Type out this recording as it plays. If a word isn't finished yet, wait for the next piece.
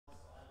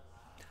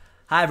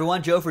Hi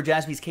everyone, Joe for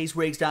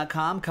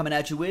jaspyscasebreaks.com coming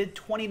at you with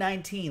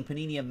 2019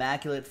 Panini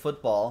Immaculate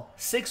Football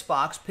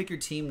 6-box pick your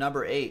team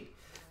number 8.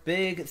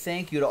 Big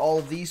thank you to all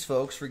of these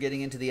folks for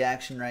getting into the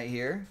action right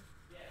here.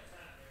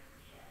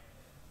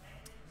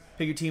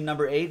 Pick your team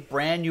number 8,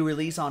 brand new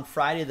release on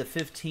Friday the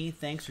 15th.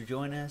 Thanks for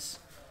joining us.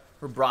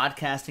 We're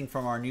broadcasting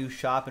from our new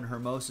shop in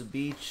Hermosa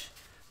Beach,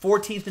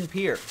 14th and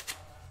Pier,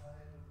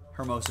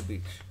 Hermosa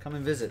Beach. Come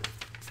and visit.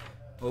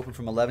 Open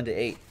from 11 to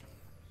 8.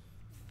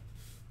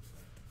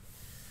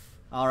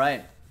 All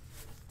right,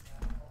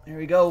 here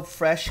we go,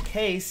 fresh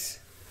case.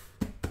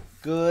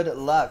 Good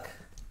luck.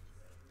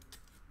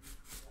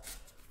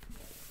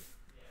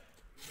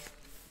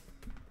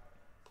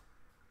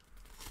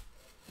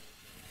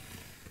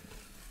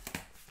 I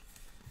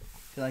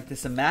feel like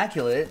this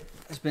Immaculate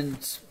has been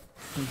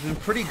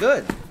pretty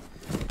good.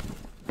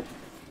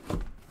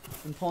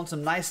 Been pulling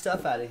some nice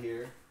stuff out of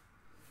here.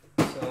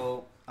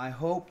 So I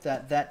hope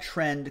that that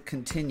trend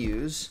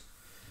continues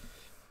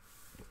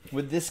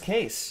with this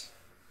case.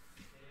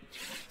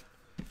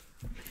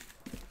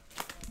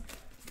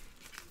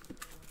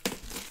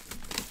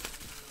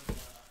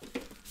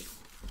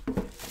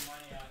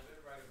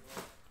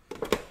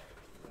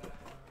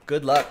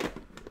 Good luck.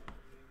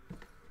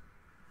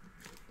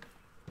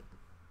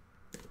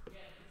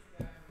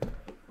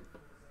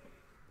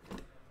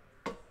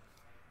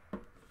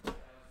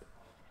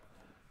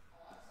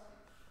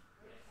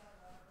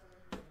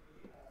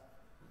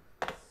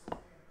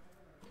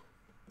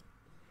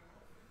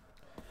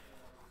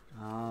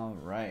 All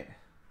right.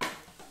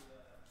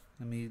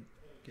 Let me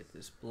get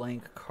this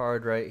blank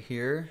card right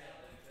here.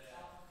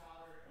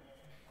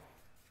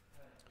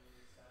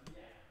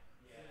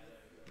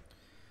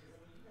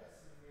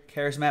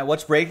 Charismatic.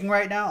 What's breaking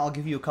right now? I'll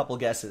give you a couple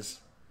guesses.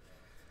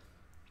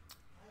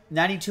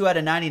 92 out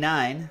of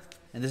 99,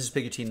 and this is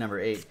pick your team number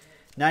 8.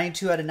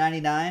 92 out of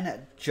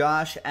 99,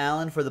 Josh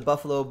Allen for the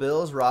Buffalo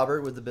Bills.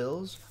 Robert with the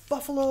Bills.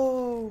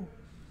 Buffalo!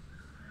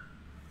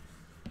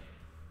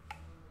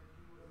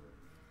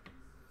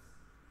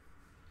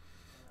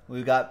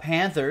 We've got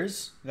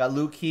Panthers. We've got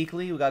Luke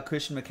Kuechly. We've got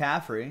Christian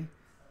McCaffrey.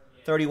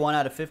 31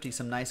 out of 50.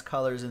 Some nice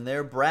colors in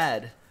there.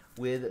 Brad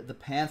with the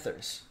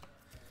Panthers.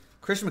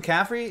 Christian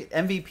McCaffrey,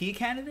 MVP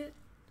candidate?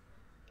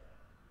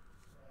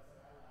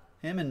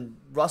 Him and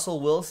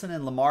Russell Wilson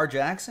and Lamar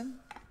Jackson?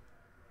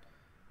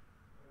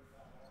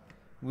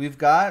 We've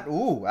got,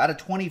 out of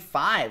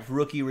 25,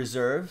 rookie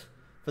reserve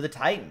for the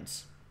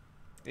Titans.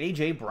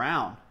 A.J.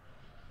 Brown.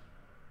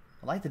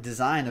 I like the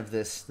design of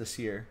this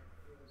year.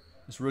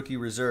 This rookie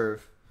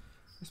reserve.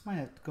 This might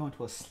have to go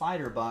into a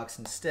slider box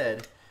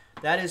instead.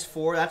 That's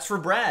for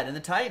Brad and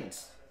the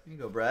Titans. Here you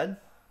go, Brad.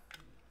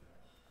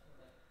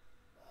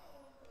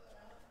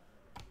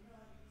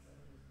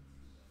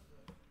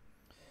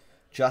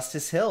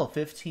 Justice Hill,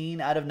 15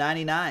 out of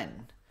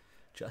 99.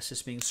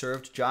 Justice being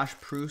served, Josh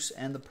Pruce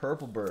and the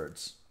Purple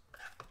Birds.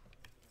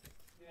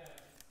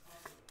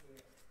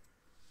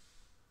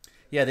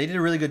 Yeah, they did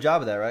a really good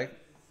job of that, right?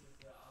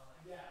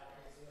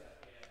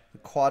 The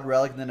quad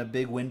relic and then a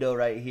big window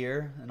right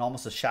here. And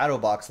almost a shadow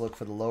box look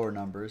for the lower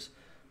numbers.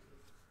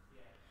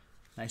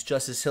 Nice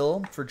Justice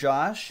Hill for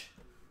Josh.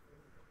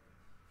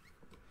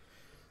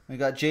 We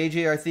got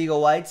J.J.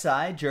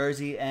 Arcega-Whiteside,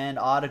 jersey and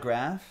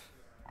autograph.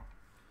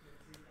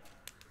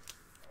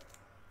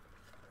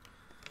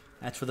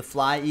 That's for the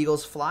Fly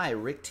Eagles Fly,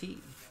 Rick T.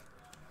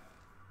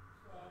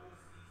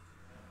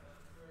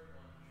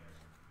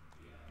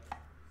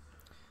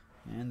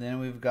 And then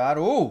we've got,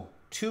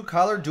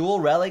 two-color dual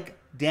relic,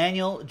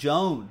 Daniel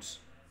Jones.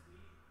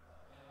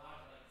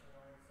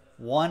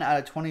 1 out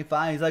of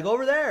 25. He's like,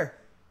 over there.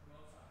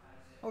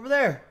 Over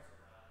there.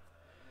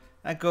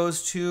 That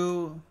goes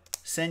to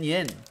Sen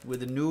Yin with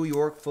the New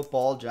York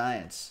Football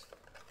Giants.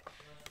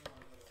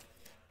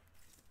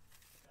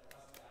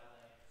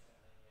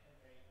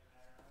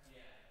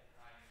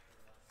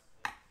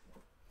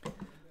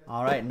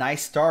 All right,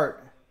 nice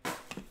start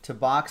to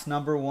box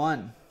number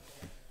 1.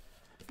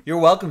 You're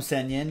welcome,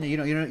 Sen Yin. You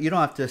don't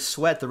have to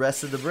sweat the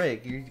rest of the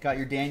break. You got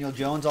your Daniel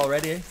Jones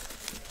already.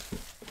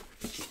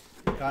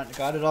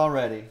 Got it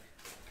already.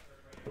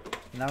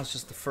 And that was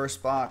just the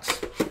first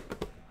box.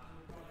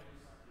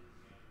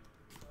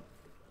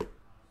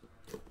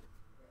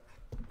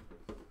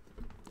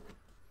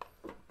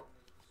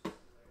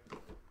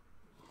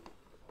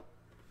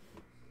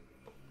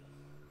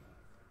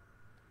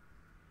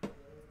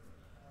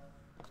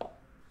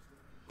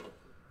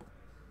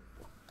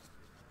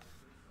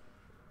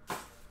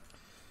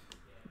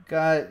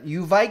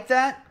 You like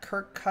that?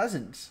 Kirk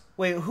Cousins.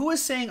 Wait, who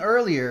was saying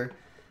earlier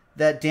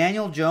that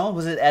Daniel Jones,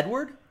 was it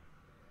Edward?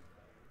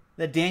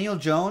 That Daniel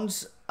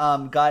Jones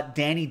got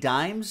Danny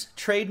Dimes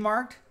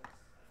trademarked?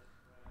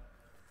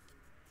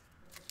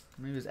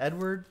 Maybe it was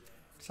Edward?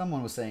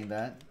 Someone was saying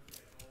that.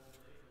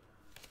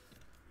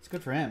 It's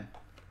good for him.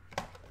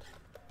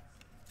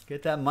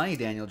 Get that money,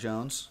 Daniel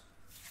Jones.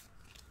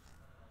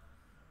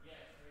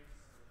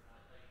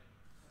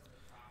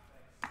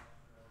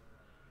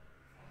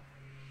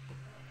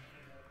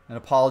 And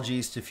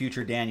apologies to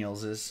future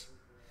Danielses.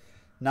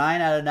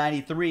 9 out of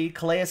 93,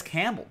 Calais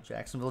Campbell,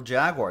 Jacksonville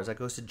Jaguars. That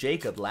goes to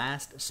Jacob.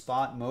 Last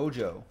spot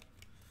mojo.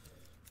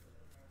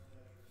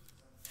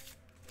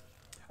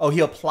 Oh, he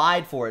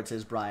applied for it,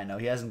 says Brian. No,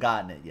 he hasn't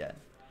gotten it yet.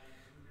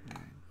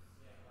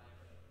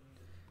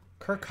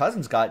 Kirk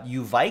Cousins got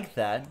You Like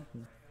That,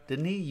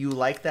 didn't he? You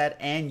Like That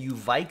and You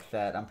Like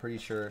That. I'm pretty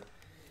sure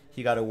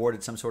he got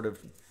awarded some sort of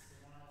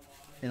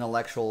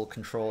intellectual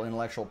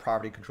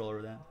property control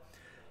over that.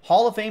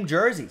 Hall of Fame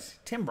jerseys.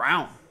 Tim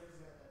Brown.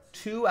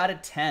 2 out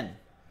of 10.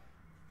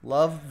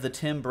 Love the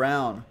Tim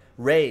Brown.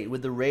 Ray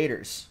with the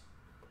Raiders.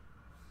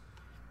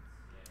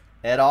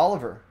 Ed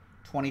Oliver.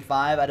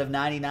 25 out of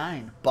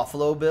 99.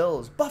 Buffalo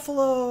Bills.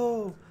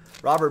 Buffalo!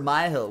 Robert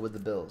Myhill with the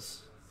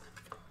Bills.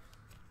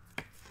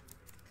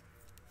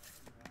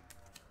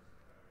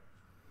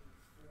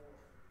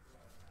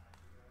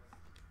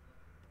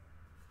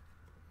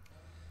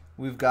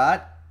 We've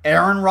got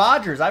Aaron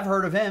Rodgers. I've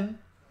heard of him.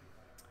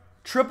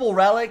 Triple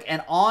relic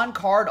and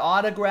on-card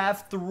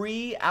autograph.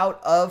 3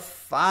 out of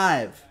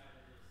 5.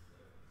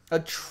 A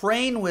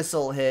train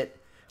whistle hit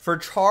for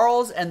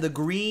Charles and the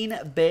Green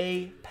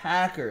Bay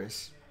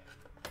Packers.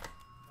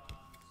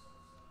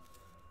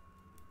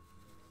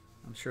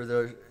 I'm sure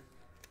there's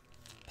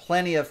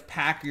plenty of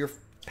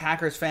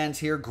Packers fans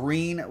here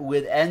green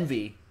with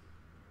envy.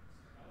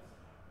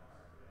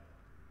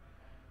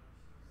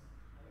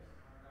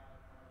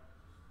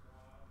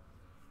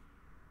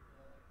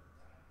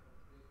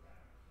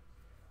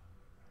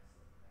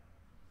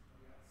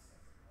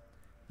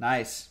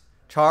 Nice.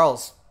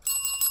 Charles,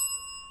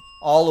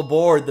 all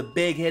aboard the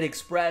Big Hit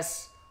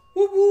Express.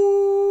 Whoop,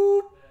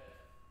 whoop.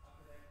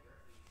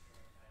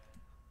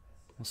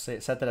 We'll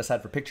set that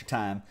aside for picture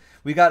time.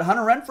 We got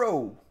Hunter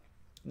Renfrow,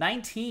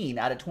 19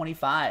 out of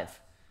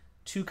 25.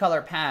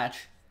 2-color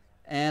patch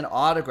and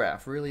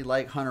autograph. Really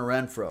like Hunter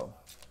Renfrow.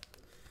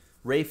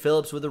 Ray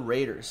Phillips with the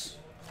Raiders.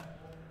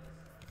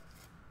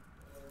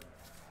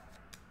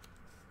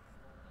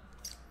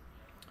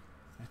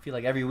 I feel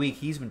like every week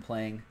he's been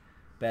playing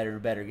better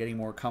and better, getting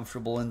more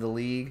comfortable in the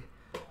league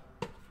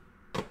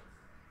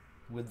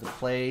with the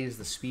plays,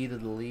 the speed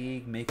of the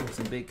league, making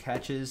some big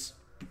catches.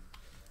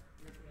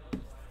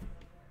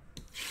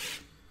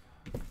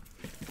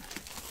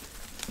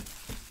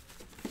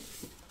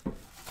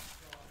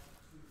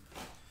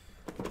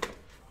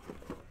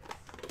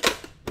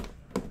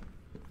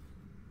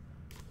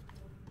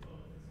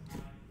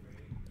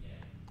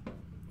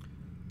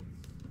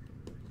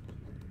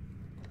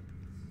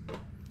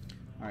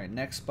 All right,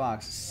 next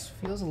box. This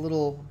feels a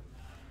little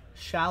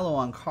shallow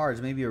on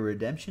cards. Maybe a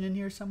redemption in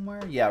here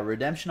somewhere? Yeah,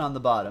 redemption on the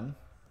bottom.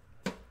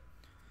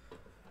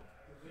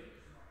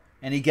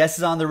 Any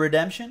guesses on the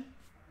redemption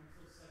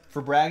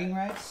for bragging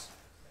rights?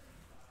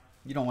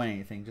 You don't win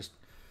anything. Just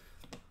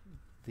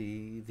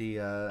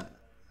the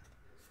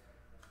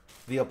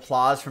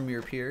applause from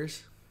your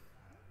peers.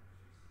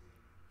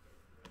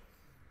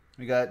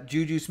 We got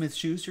Juju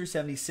Smith-Schuster,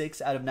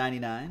 76 out of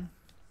 99.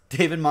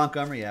 David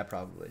Montgomery, yeah,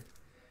 probably.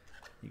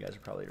 You guys are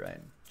probably right.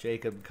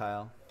 Jacob,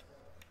 Kyle.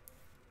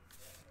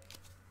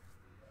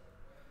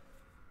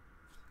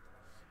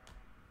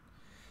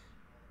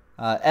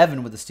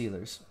 Evan with the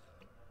Steelers.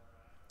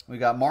 We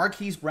got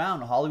Marquise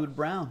Brown, Hollywood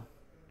Brown.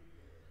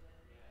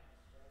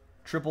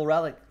 Triple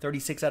relic,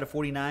 36 out of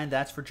 49.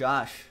 That's for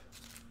Josh.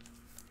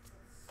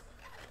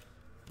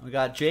 We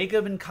got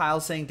Jacob and Kyle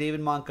saying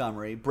David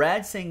Montgomery.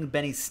 Brad saying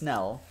Benny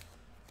Snell.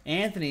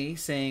 Anthony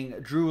saying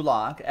Drew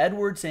Lock.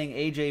 Edward saying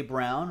A.J.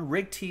 Brown.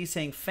 Rick T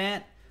saying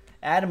Fant.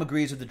 Adam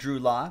agrees with the Drew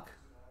Lock.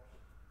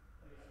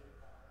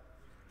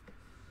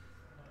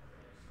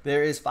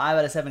 There is 5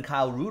 out of 7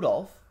 Kyle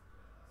Rudolph.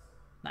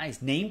 Nice.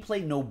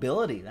 Nameplate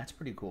nobility. That's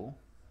pretty cool.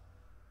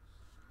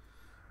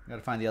 Got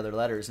to find the other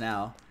letters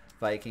now.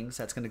 Vikings.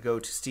 That's going to go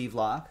to Steve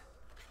Locke.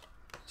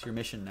 It's your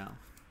mission now.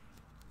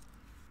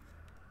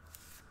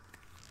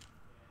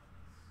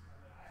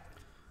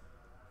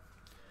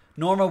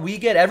 Norma, we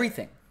get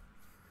everything.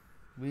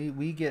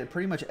 We get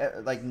pretty much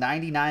like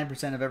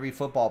 99% of every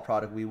football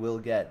product we will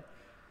get.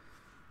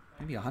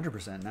 Maybe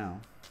 100%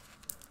 now.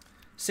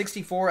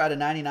 64 out of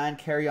 99,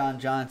 Kerryon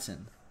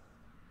Johnson.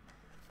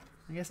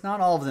 I guess not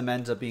all of them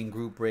ends up being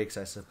group breaks,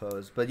 I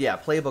suppose. But yeah,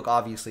 Playbook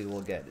obviously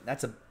will get it.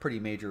 That's a pretty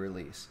major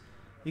release.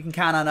 You can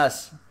count on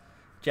us,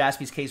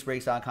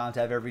 JaspysCaseBreaks.com, to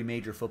have every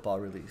major football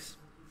release.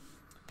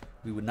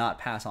 We would not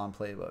pass on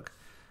Playbook.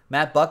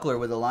 Matt Buckler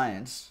with the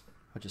Lions.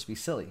 Would just be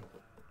silly.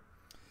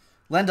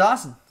 Len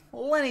Dawson.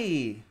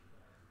 Lenny.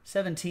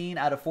 17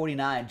 out of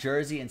 49.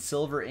 Jersey and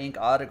silver ink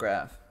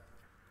autograph.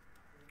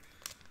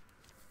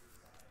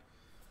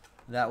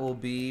 That will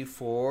be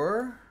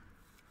for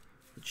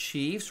the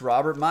Chiefs,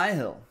 Robert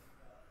Myhill.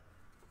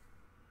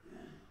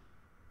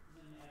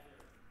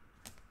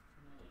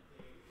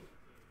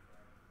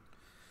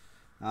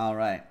 All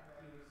right.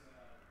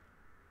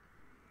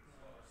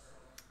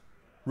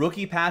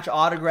 Rookie patch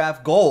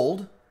autograph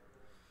gold.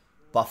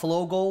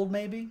 Buffalo gold,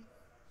 maybe?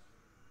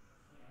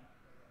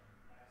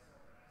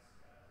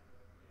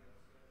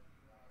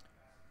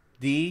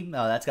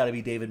 Oh, that's got to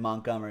be David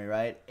Montgomery,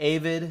 right?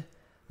 Avid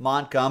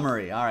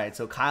Montgomery. All right,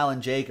 so Kyle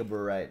and Jacob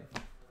were right.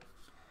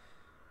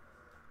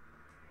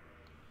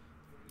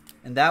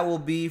 And that will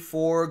be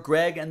for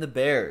Greg and the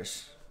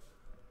Bears.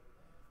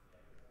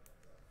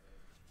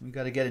 We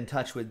got to get in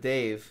touch with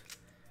Dave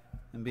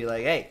and be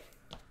like, hey,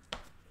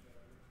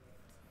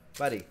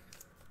 buddy,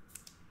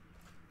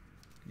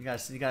 you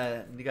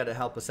gotta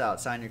help us out.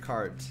 Sign your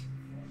cards.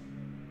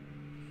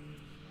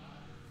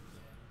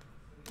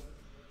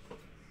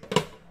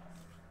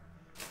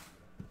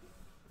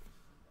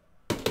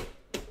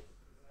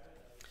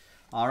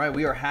 All right,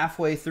 we are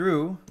halfway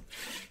through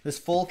this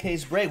full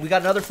case break. We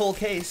got another full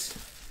case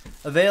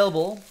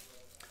available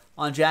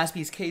on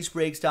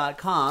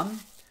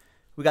jaspyscasebreaks.com.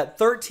 We got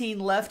 13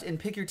 left in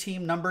Pick Your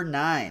Team number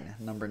 9.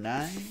 Number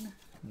 9.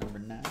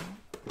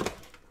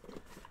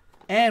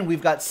 And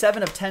we've got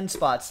 7 of 10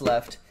 spots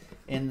left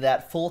in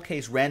that full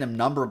case random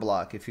number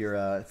block. If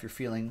you're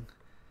feeling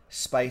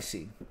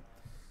spicy,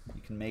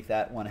 you can make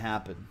that one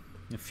happen.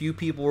 A few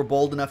people were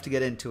bold enough to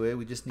get into it.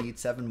 We just need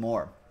 7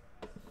 more.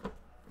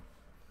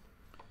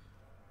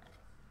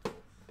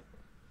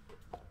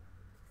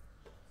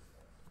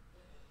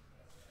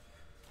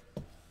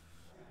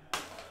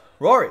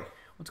 Rory,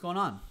 what's going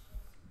on?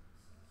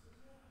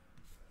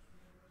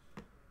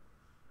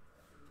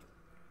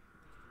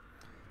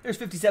 There's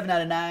 57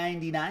 out of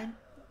 99.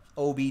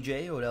 OBJ,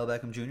 Odell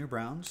Beckham Jr.,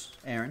 Browns.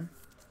 Aaron.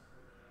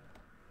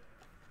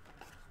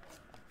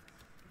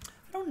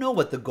 I don't know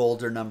what the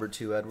golds are number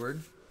 2,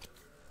 Edward.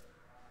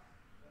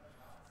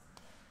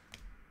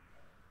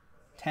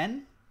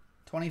 10?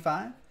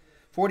 25?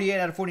 48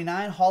 out of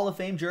 49. Hall of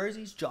Fame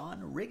jerseys,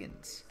 John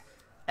Riggins.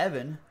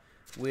 Evan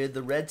with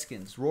the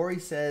Redskins. Rory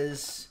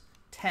says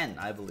 10,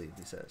 I believe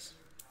he says.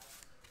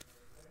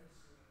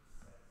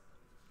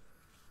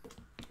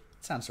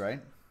 Sounds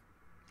right.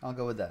 I'll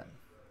go with that.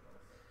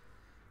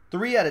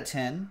 3 out of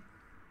 10.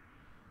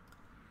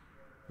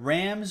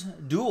 Rams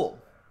duel.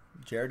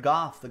 Jared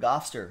Goff, the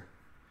Goffster.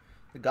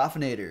 The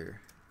Goffinator.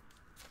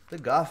 The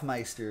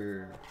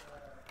Goffmeister.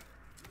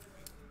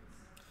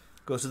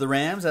 Goes to the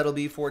Rams. That'll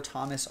be for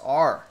Thomas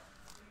R.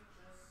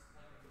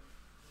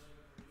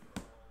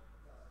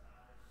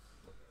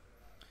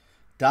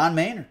 Don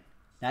Maynard.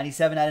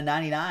 97 out of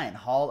 99.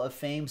 Hall of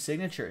Fame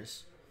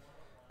signatures.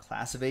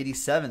 Class of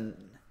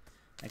 87.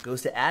 That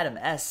goes to Adam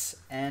S.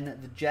 And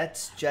the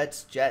Jets.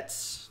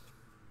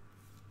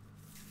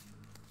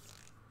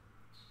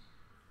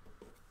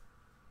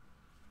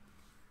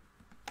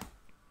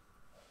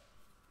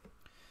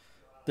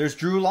 There's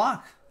Drew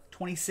Lock.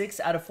 26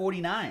 out of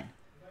 49.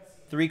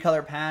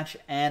 3-color patch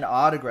and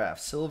autograph.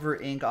 Silver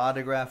ink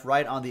autograph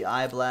right on the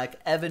eye black.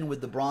 Evan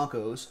with the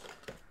Broncos.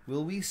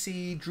 Will we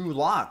see Drew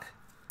Lock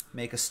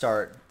make a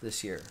start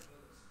this year?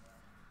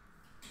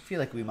 I feel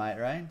like we might,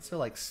 right? Still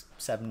like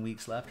 7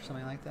 weeks left or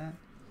something like that.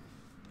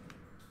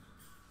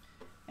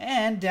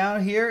 And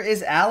down here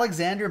is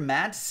Alexander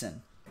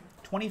Mattison.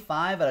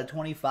 25 out of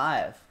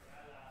 25.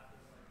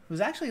 Who's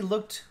actually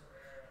looked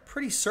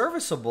pretty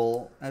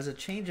serviceable as a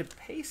change of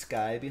pace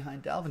guy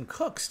behind Dalvin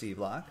Cook, Steve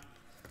Locke.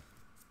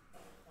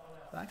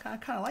 I kind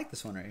of like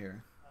this one right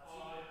here.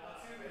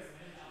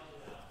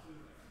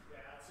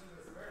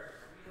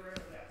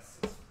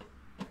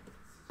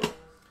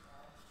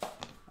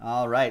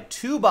 All right,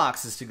 2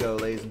 boxes to go,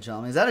 ladies and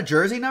gentlemen. Is that a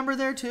jersey number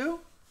there too?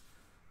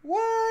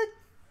 What?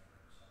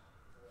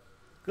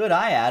 Good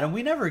eye, Adam.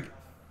 We never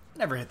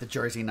hit the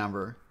jersey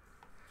number.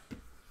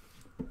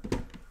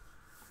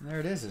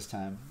 There it is this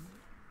time.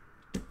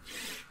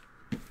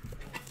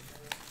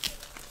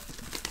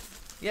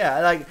 Yeah,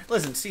 like,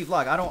 listen, Steve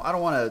Locke, I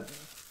don't want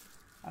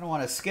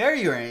to scare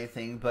you or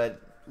anything,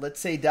 but let's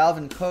say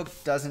Dalvin Cook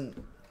doesn't.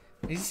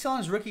 Is he still on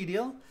his rookie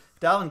deal?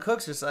 Dalvin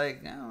Cook's just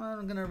like, no,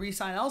 I'm gonna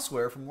re-sign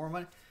elsewhere for more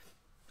money.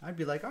 I'd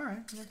be like, all right,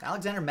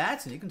 Alexander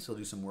Mattison, you can still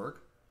do some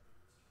work.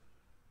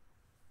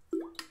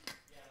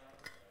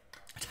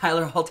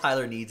 All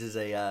Tyler needs is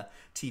a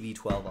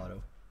TV12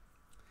 auto.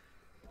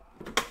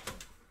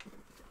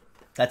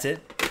 That's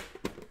it.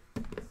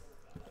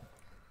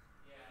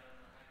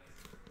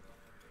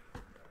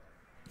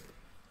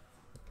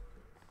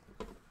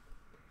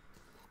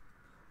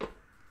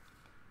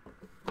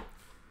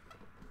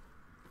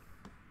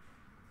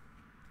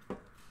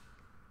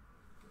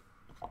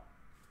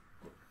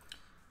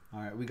 All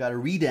right, we got a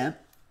redemp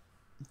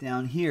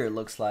down here, it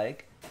looks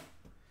like.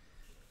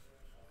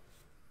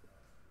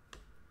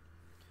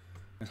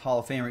 There's Hall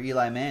of Famer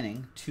Eli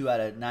Manning, 2 out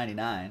of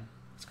 99.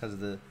 It's because of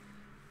the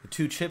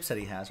 2 chips that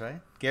he has, right?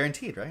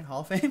 Guaranteed, right?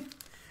 Hall of Fame.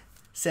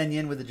 Sen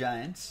Yin with the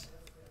Giants.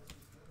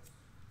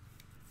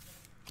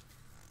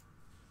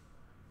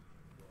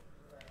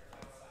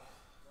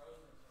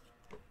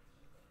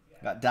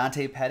 Got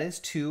Dante Pettis,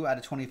 2 out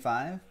of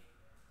 25.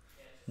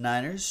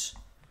 Niners.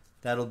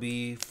 That'll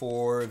be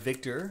for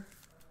Victor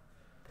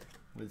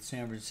with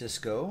San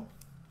Francisco.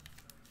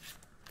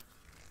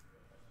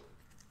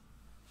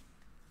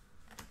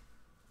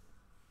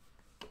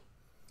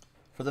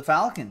 For the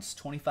Falcons,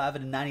 25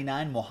 out of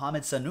 99,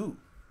 Mohamed Sanu.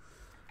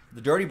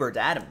 The Dirty Birds,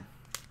 Adam.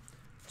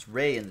 It's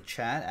Ray in the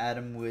chat.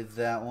 Adam with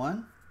that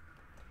one.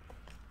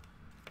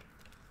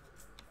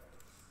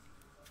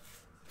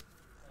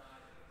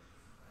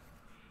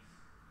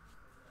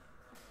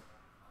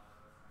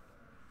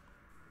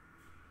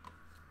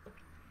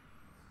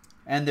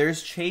 And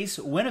there's Chase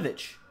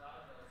Winovich.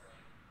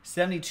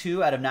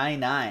 72 out of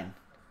 99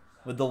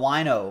 with the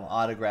Wino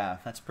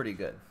autograph. That's pretty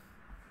good.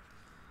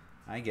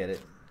 I get it.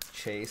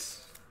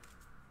 Chase.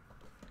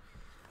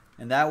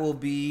 And that will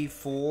be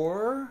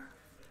for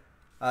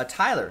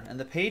Tyler and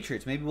the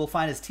Patriots. Maybe we'll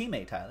find his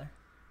teammate, Tyler.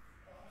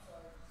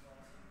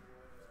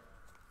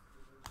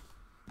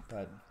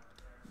 But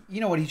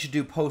you know what he should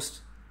do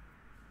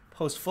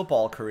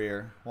post-football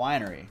career?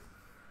 Winery.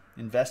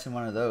 Invest in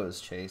one of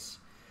those, Chase.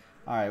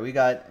 All right, we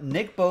got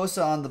Nick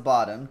Bosa on the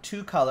bottom.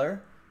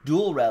 2-color,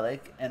 dual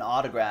relic, and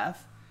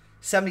autograph.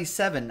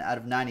 77 out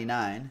of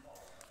 99.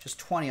 Just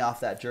 20 off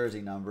that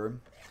jersey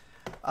number.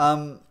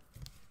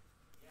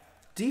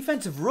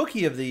 Defensive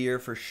Rookie of the Year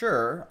for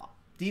sure.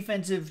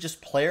 Defensive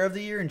just Player of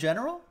the Year in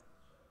general?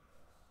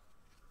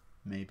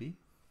 Maybe.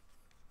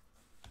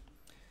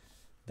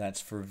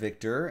 That's for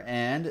Victor.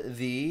 And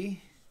the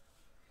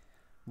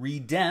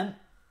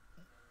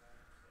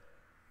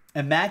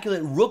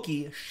Immaculate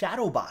Rookie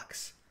Shadow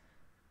Box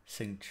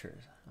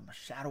signatures. I'm a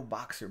shadow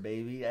boxer,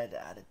 baby.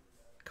 Added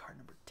card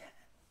number 10.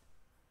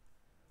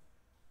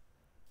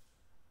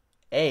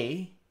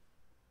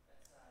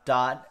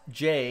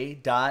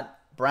 A.J.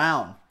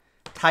 Brown.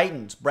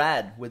 Titans,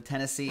 Brad with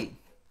Tennessee.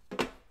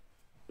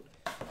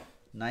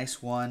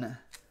 Nice one,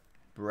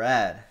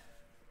 Brad.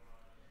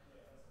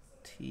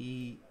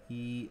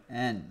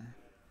 T-E-N.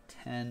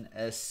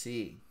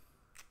 Tennessee.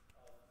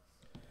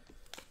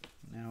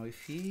 Now,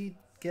 if he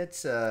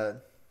gets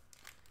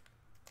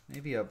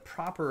maybe a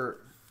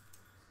proper...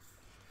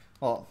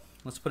 Well,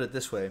 let's put it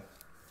this way.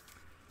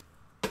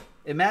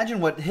 Imagine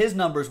what his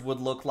numbers would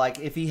look like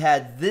if he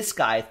had this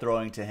guy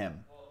throwing to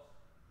him.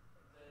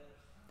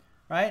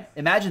 Right?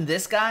 Imagine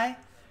this guy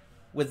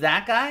with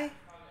that guy.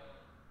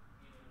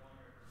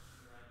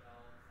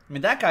 I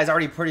mean, that guy's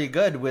already pretty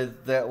good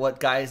with what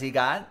guys he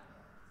got.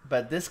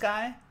 But this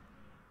guy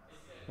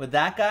with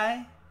that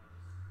guy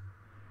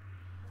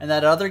and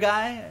that other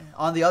guy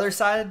on the other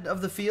side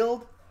of the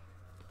field,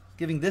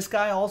 giving this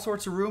guy all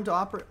sorts of room to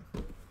operate.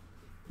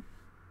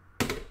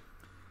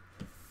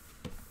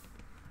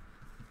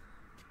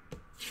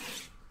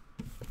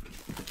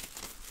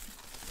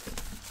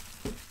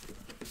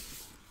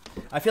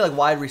 I feel like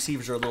wide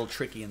receivers are a little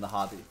tricky in the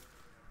hobby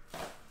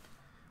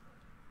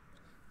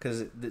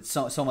because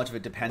so much of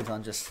it depends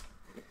on just,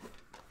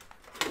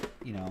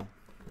 you know,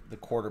 the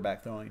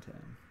quarterback throwing to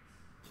him.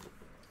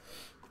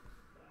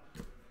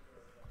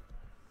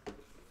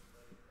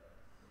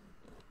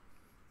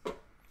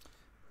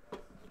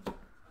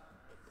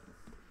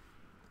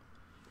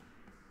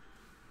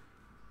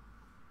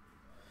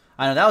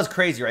 I know that was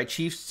crazy, right?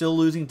 Chiefs still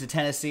losing to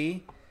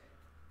Tennessee.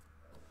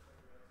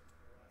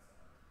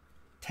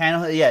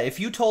 Yeah, if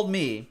you told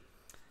me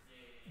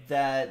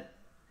that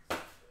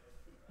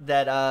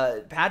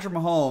Patrick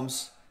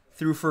Mahomes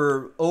threw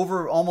for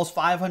over almost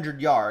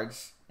 500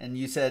 yards, and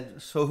you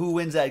said, so who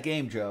wins that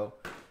game, Joe?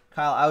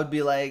 Kyle, I would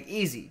be like,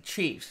 easy,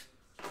 Chiefs.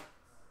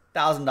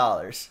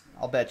 $1,000.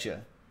 I'll bet you.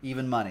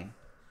 Even money.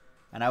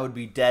 And I would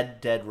be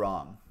dead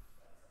wrong.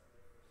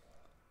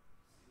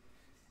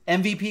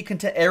 MVP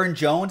contender, Aaron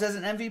Jones as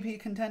an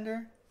MVP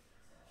contender?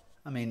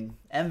 I mean,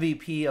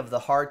 MVP of the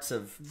hearts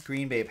of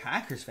Green Bay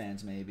Packers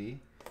fans, maybe.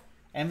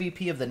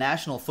 MVP of the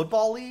National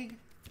Football League?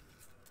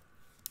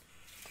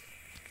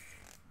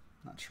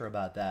 Not sure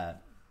about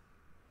that.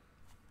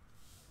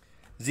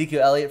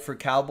 Ezekiel Elliott for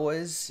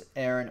Cowboys.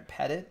 Aaron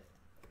Pettit.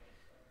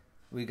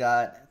 We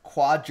got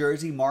quad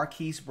jersey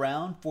Marquise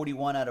Brown,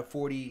 41 out of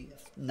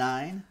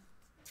 49.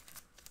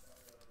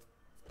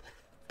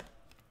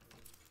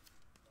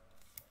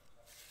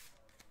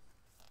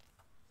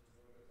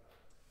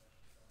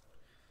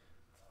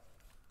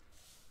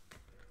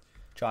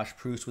 Josh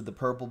Proust with the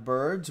Purple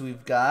Birds.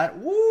 We've got,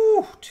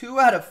 2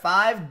 out of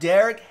 5.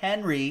 Derrick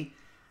Henry.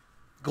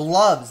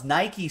 Gloves.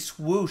 Nike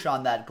swoosh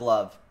on that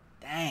glove.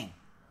 Dang.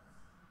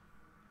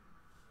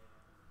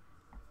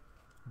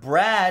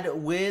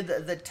 Brad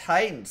with the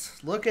Titans.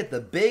 Look at the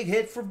big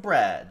hit for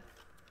Brad.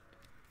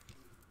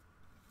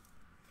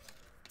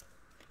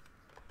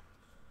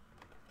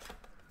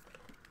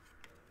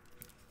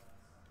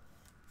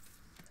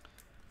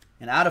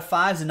 And out of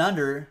 5s and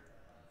under,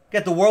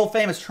 get the world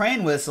famous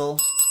train whistle.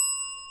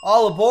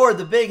 All aboard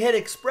the Big Hit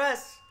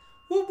Express.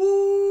 Woo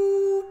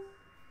woo.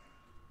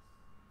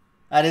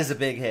 That is a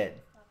big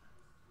hit.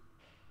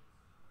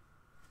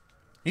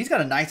 He's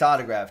got a nice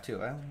autograph,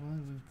 too. I'll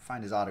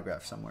find his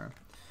autograph somewhere.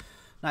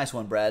 Nice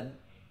one, Brad.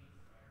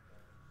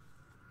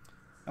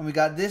 And we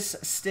got this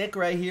stick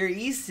right here.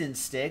 Easton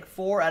stick.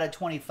 4 out of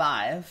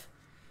 25.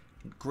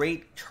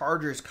 Great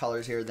Chargers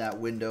colors here in that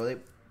window. They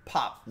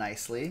pop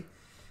nicely.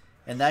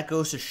 And that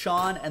goes to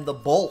Sean and the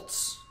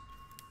Bolts.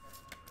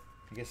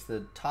 I guess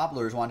the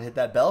Topplers want to hit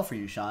that bell for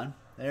you, Sean.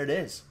 There it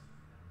is.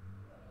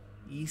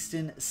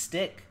 Easton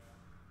stick.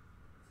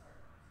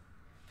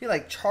 I feel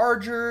like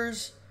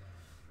Chargers,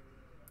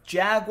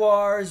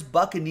 Jaguars,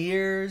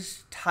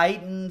 Buccaneers,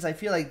 Titans. I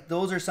feel like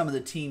those are some of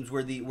the teams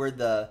where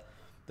the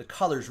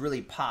colors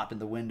really pop in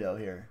the window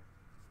here.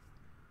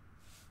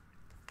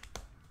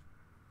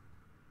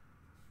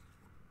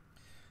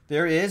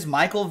 There is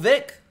Michael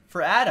Vick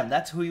for Adam.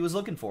 That's who he was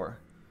looking for.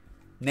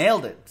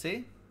 Nailed it.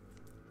 See?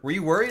 Were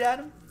you worried,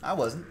 Adam? I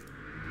wasn't.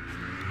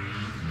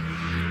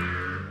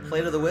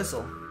 Play to the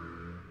whistle.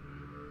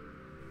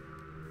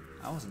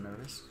 I wasn't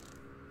nervous.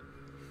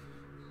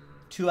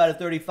 2 out of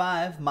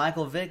 35.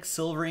 Michael Vick,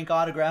 silver ink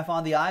autograph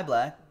on the eye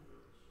black.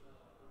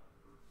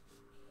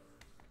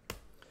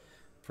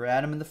 For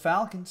Adam and the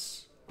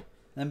Falcons.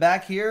 And then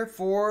back here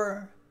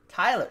for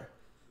Tyler.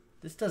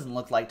 This doesn't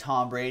look like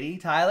Tom Brady,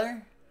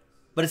 Tyler.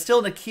 But it's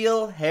still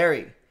N'Keal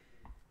Harry.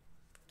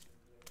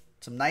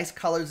 Some nice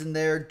colors in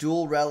there.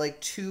 Dual relic,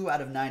 2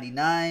 out of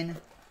 99.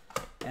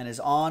 And his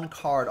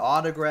on-card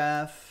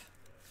autograph.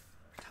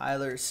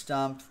 Tyler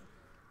stumped.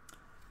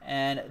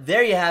 And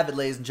there you have it,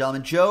 ladies and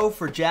gentlemen. Joe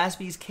for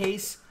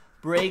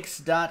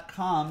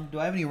JaspysCaseBreaks.com. Do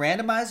I have any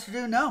randomized to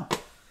do? No.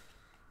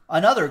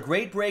 Another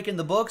great break in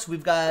the books.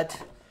 We've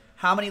got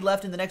how many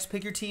left in the next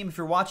Pick Your Team? If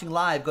you're watching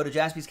live, go to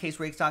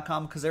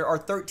JaspysCaseBreaks.com because there are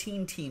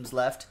 13 teams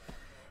left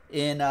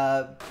in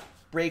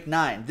Break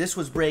 9. This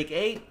was Break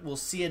 8. We'll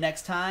see you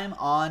next time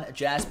on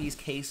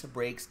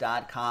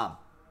JaspysCaseBreaks.com.